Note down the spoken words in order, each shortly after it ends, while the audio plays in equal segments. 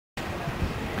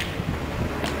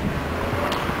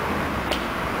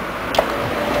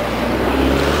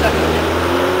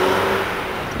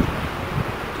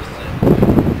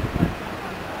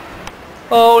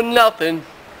Oh, nothing.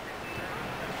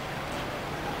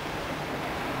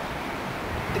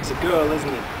 It's a girl, isn't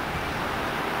it?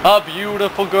 A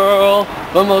beautiful girl,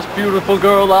 the most beautiful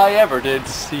girl I ever did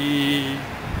see.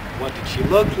 What did she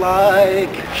look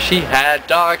like? She had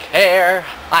dark hair,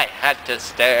 I had to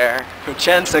stare.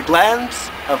 Perchance a glance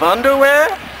of underwear?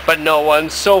 But no one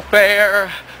so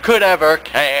fair could ever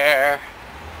care.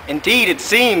 Indeed, it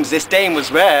seems this dame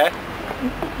was rare.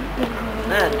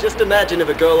 Man, just imagine if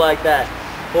a girl like that.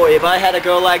 Boy, if I had a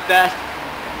girl like that,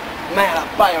 man,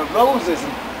 I'd buy her roses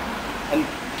and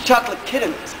chocolate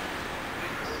kittens.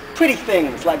 Pretty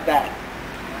things like that.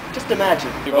 Just imagine.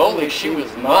 If only she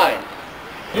was mine.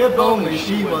 If only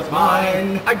she was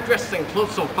mine. I'd dress in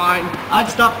clothes so fine. I'd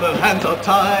stop her hands so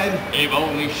tied. If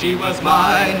only she was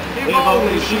mine. If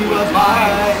only she was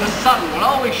mine. The sun would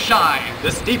always shine.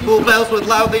 The steeple bells would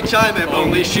loudly chime. If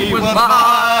only she was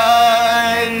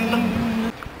mine.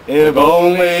 If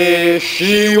only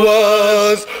she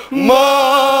was mine.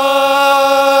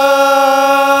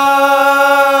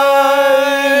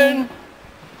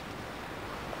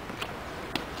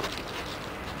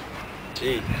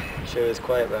 Gee, sure is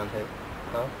quiet round here,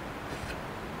 huh?